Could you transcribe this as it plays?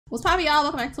What's poppin', y'all?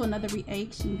 Welcome back to another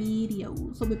reaction video.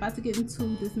 So we're about to get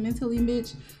into this mentally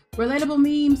Mitch relatable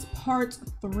memes part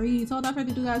 3. So without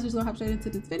further ado, guys, we're just gonna hop straight into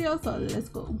this video. So let's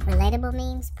go. Relatable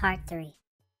memes part 3.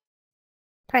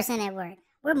 Person at work.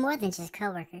 We're more than just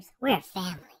coworkers. We're a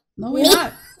family. No, we're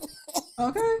not.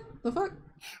 Okay, the fuck?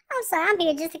 I'm sorry, I'm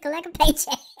here just to collect a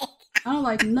paycheck. I don't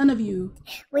like none of you.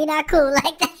 We not cool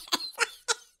like that.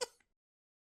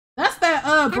 That's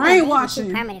that brainwashing.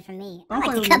 Too permanent for me. Don't I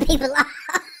like to cut people off.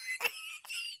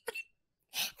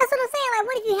 That's what I'm saying. Like,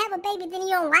 what if you have a baby, then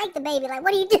you don't like the baby? Like,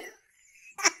 what do you do?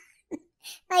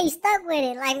 Like, you stuck with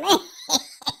it. Like, man.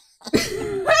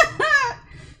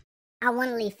 I want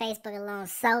to leave Facebook alone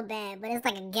so bad, but it's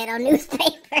like a ghetto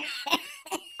newspaper.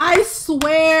 I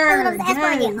swear. That's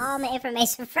where I get all my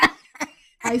information from.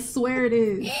 I swear it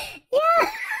is. Yeah.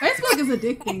 Facebook is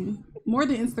addicting. More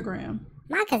than Instagram.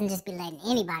 My cousin just be letting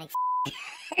anybody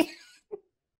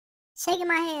shaking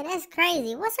my head. That's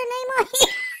crazy. What's her name on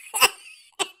here?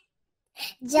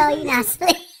 Joe, you not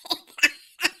slick.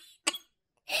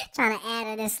 Trying to add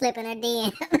her and slip in her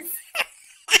DMs.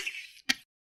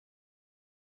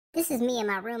 This is me in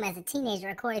my room as a teenager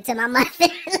according to my mother.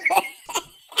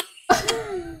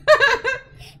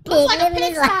 Pig like living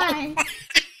his life.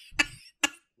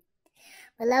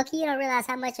 But low-key, you don't realize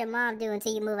how much your mom do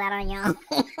until you move out on your own.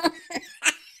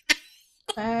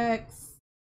 Facts.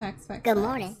 Good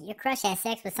morning. Your crush had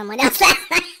sex with someone else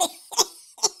last night.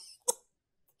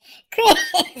 Chris.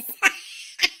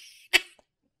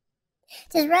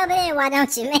 Just rub it in, why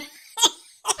don't you, man?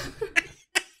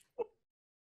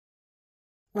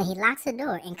 When he locks the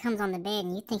door and comes on the bed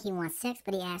and you think he wants sex,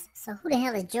 but he asks, so who the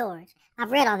hell is George?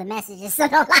 I've read all the messages, so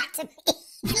don't lie to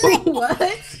me.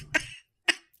 What?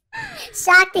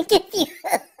 Shocked and confused.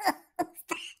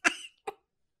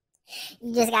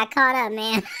 You just got caught up,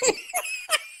 man.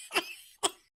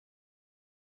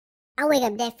 I wake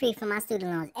up debt free for my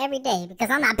student loans every day because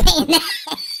I'm not paying that.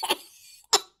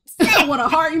 What, a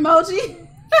heart emoji? Soon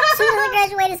as I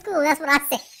graduated school, that's what I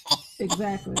said.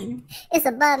 Exactly. It's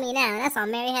above me now. That's why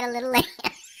Mary had a little lamb.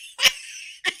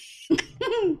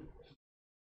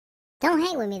 Don't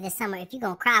hang with me this summer if you're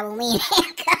going to cry when we in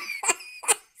handcuffs.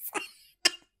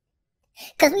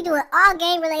 Because we doing all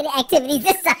game-related activities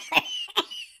this summer.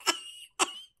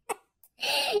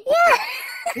 Yeah.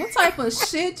 What type of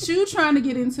shit you trying to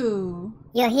get into?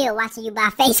 You're here watching you buy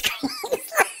face creams.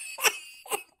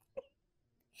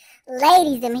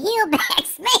 Ladies, them heel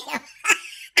backs, ma'am.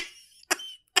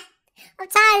 I'm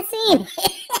tired of seeing it.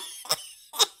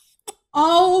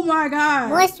 Oh my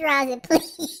god. Moisturize it,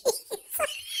 please.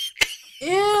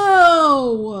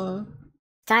 Ew.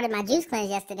 Started my juice cleanse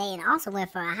yesterday and also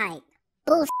went for a hike.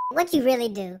 Bullshit. What you really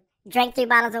do? Drank 3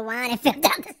 bottles of wine and fell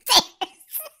down the stairs.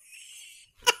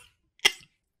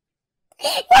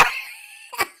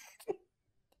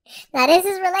 Now this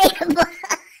is relatable.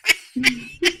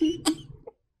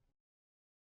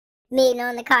 Me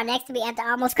in the car next to me after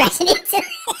almost crashing into it.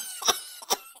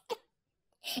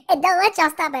 And don't let y'all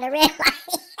stop at a red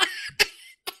light.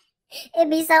 It'd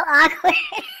be so awkward.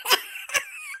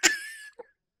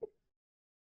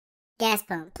 Gas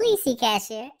pump. Please see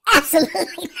cashier.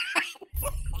 Absolutely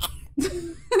not.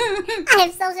 I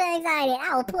have social anxiety.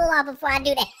 I will pull off before I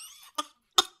do that.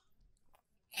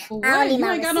 What? I don't need You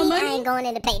my ain't receipt. got no money? I ain't going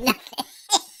in to pay nothing.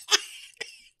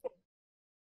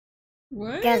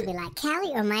 What? Girls be like,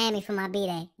 Cali or Miami for my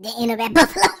B-Day? The end of that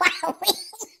Buffalo Wild Wings.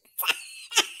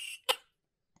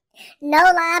 No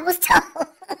lie was told.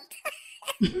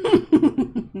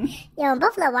 Yo,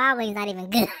 Buffalo Wild Wings not even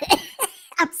good.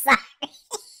 I'm sorry.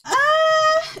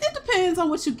 It depends on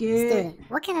what you get. Student,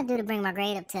 what can I do to bring my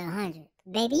grade up to 100?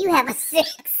 Baby, you have a 6.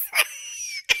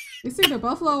 It's either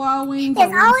Buffalo Wild Wings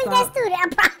There's or always Wingstop. that student, I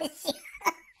promise you.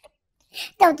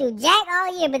 Don't do jack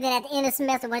all year, but then at the end of the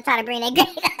semester, want to try to bring that grade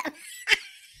up.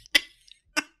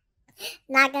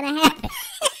 Not gonna happen.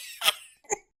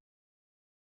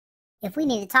 If we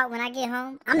need to talk when I get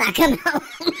home, I'm not coming home.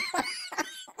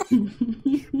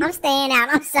 I'm staying out.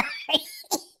 I'm sorry.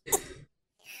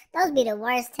 Those be the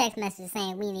worst text messages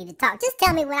saying we need to talk. Just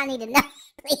tell me what I need to know,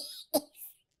 please.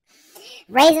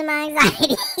 Raising my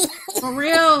anxiety. For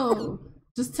real.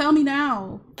 Just tell me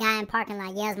now. Guy in parking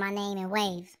lot yells my name and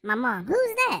waves. My mom,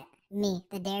 who's that? Me,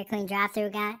 the Dairy Queen drive-thru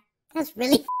guy. That's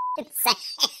really sad.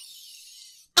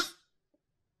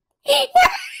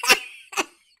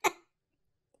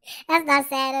 That's not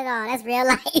sad at all. That's real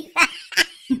life.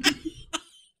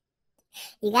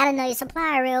 You gotta know your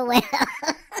supplier real well.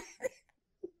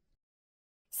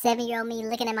 7-year-old me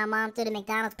looking at my mom through the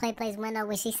McDonald's place window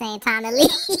when she's saying time to leave.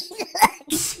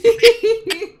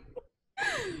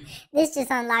 This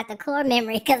just unlocked a core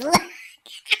memory, cause look.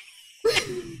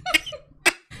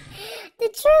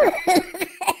 truth.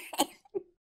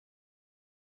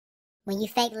 When you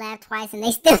fake laugh twice and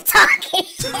they still talking.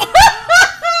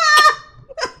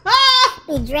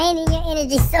 Be draining your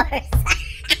energy source.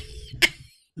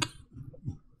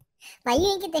 Like,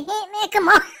 you didn't get the hint, man? Come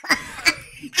on.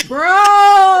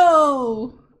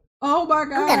 Bro! Oh my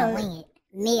god. I'm gonna wing it.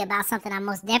 Me about something I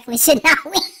most definitely should not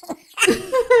wing.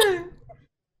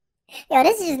 Yo,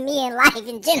 this is just me in life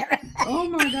in general. Oh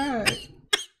my god.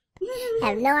 I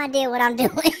have no idea what I'm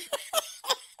doing.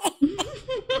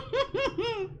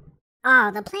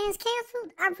 Oh, the plan's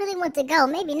canceled? I really want to go.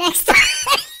 Maybe next time.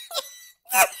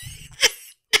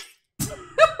 The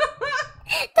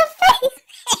face.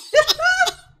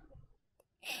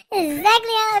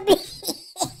 Exactly how it be.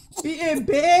 Be in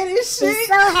bed and shit. She's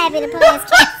so happy the plan's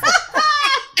canceled.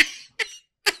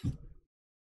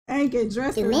 I ain't get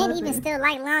dressed. Do men even still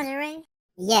like lingerie?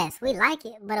 Yes, we like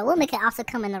it, but a woman can also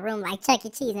come in the room like Chuck E.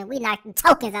 Cheese and we knock the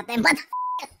tokens out that motherfucker.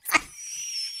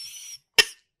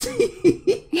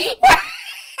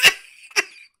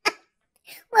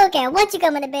 Okay, what you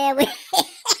coming to bed with?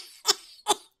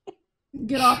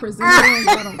 Get off Brazilian,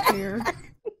 I don't care.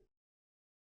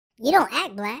 You don't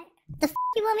act black. The f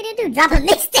you want me to do? Drop a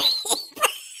mixtape?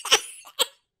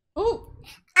 Oh,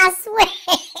 I swear.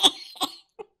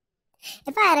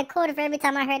 If I had a quarter for every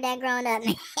time I heard that growing up,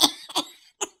 man,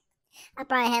 I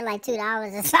probably had like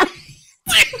 $2 or something.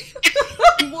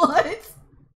 What?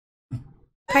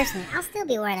 Personally, I'll still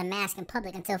be wearing a mask in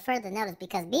public until further notice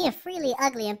because being freely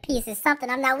ugly in peace is something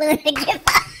I'm not willing to give up.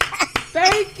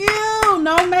 Thank you.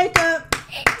 No makeup.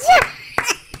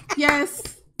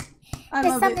 Yes.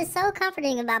 There's something so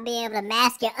comforting about being able to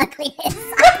mask your ugliness.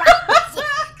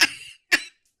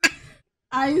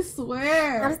 I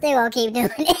swear. I'm still gonna keep doing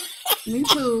it. Me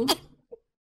too.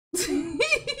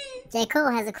 J. Cole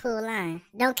has a cool line.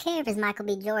 Don't care if it's Michael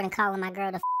B. Jordan calling my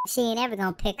girl to f. She ain't ever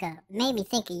gonna pick up. Made me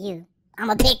think of you.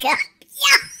 I'ma pick up.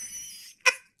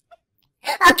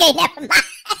 Yeah. Okay, never mind.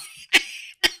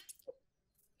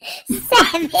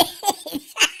 Savage.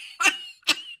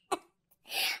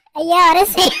 Yo,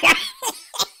 this ain't right.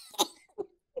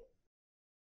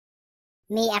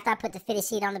 Me after I put the fitted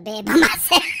sheet on the bed by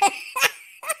myself.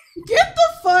 Get the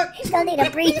fuck. Don't need a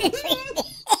breathing treatment.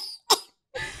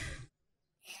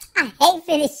 I hate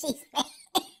fitted sheets, man.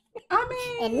 I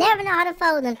mean, And never know how to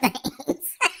fold them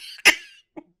things.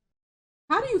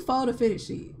 how do you fold a fitted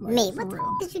sheet? Like, Me, for what the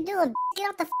real? f*** is you doing? Get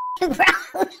off the f***ing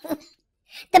road.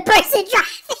 The person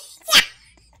driving.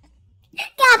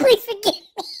 God, please forgive me.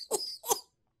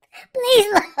 Please,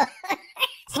 Lord.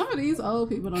 Some of these old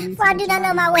people don't need For I do not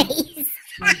know my ways.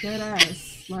 Like dead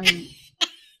ass. Like,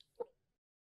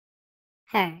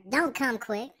 Her, don't come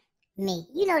quick. Me,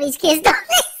 you know these kids don't listen.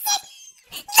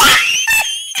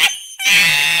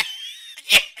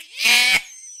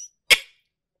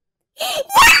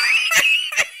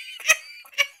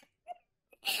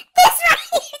 This right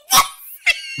here, this is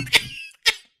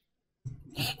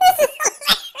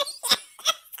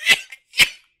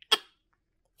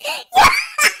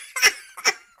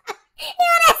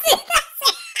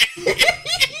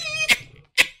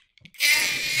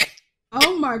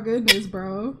oh my goodness,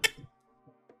 bro.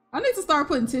 I need to start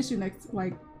putting tissue next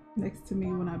to me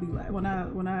when I be like when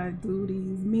I do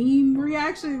these meme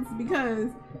reactions, because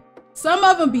some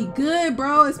of them be good,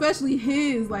 bro, especially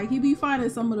his. Like, he be finding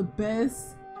some of the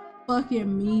best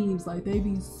fucking memes. Like, they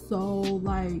be so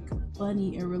like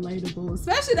funny and relatable,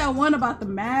 especially that one about the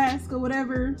mask or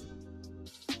whatever.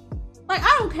 Like,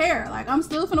 I don't care. Like, I'm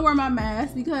still finna wear my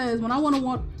mask because when I want to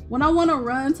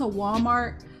run to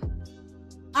Walmart,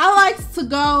 I like to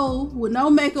go with no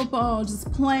makeup on,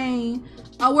 just plain.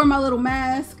 I wear my little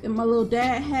mask and my little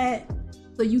dad hat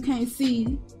so you can't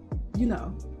see, you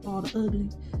know, all the ugly.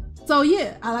 So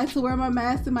yeah, I like to wear my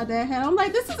mask and my dad hat. I'm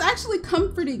like, this is actually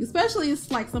comforting, especially if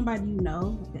it's like somebody you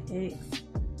know, like an ex,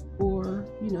 or,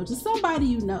 you know, just somebody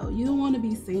you know. You don't want to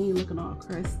be seen looking all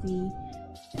crusty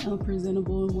and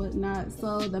unpresentable and whatnot.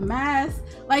 So the mask,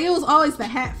 like, it was always the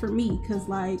hat for me, because,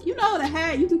 like, you know, the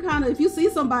hat, you can kind of, if you see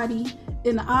somebody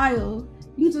in the aisle,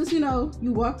 you can just, you know,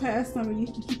 you walk past them and you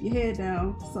can keep your head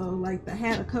down, so like the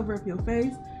hat will cover up your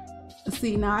face.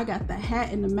 See, now I got the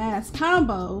hat and the mask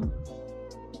combo.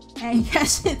 I ain't got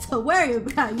shit to worry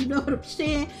about, you know what I'm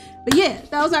saying? But yeah,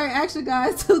 that was our reaction,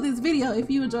 guys, to this video. If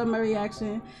you enjoyed my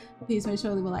reaction, please make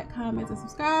sure to leave a like, comment, and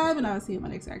subscribe, and I'll see you in my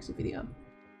next reaction video.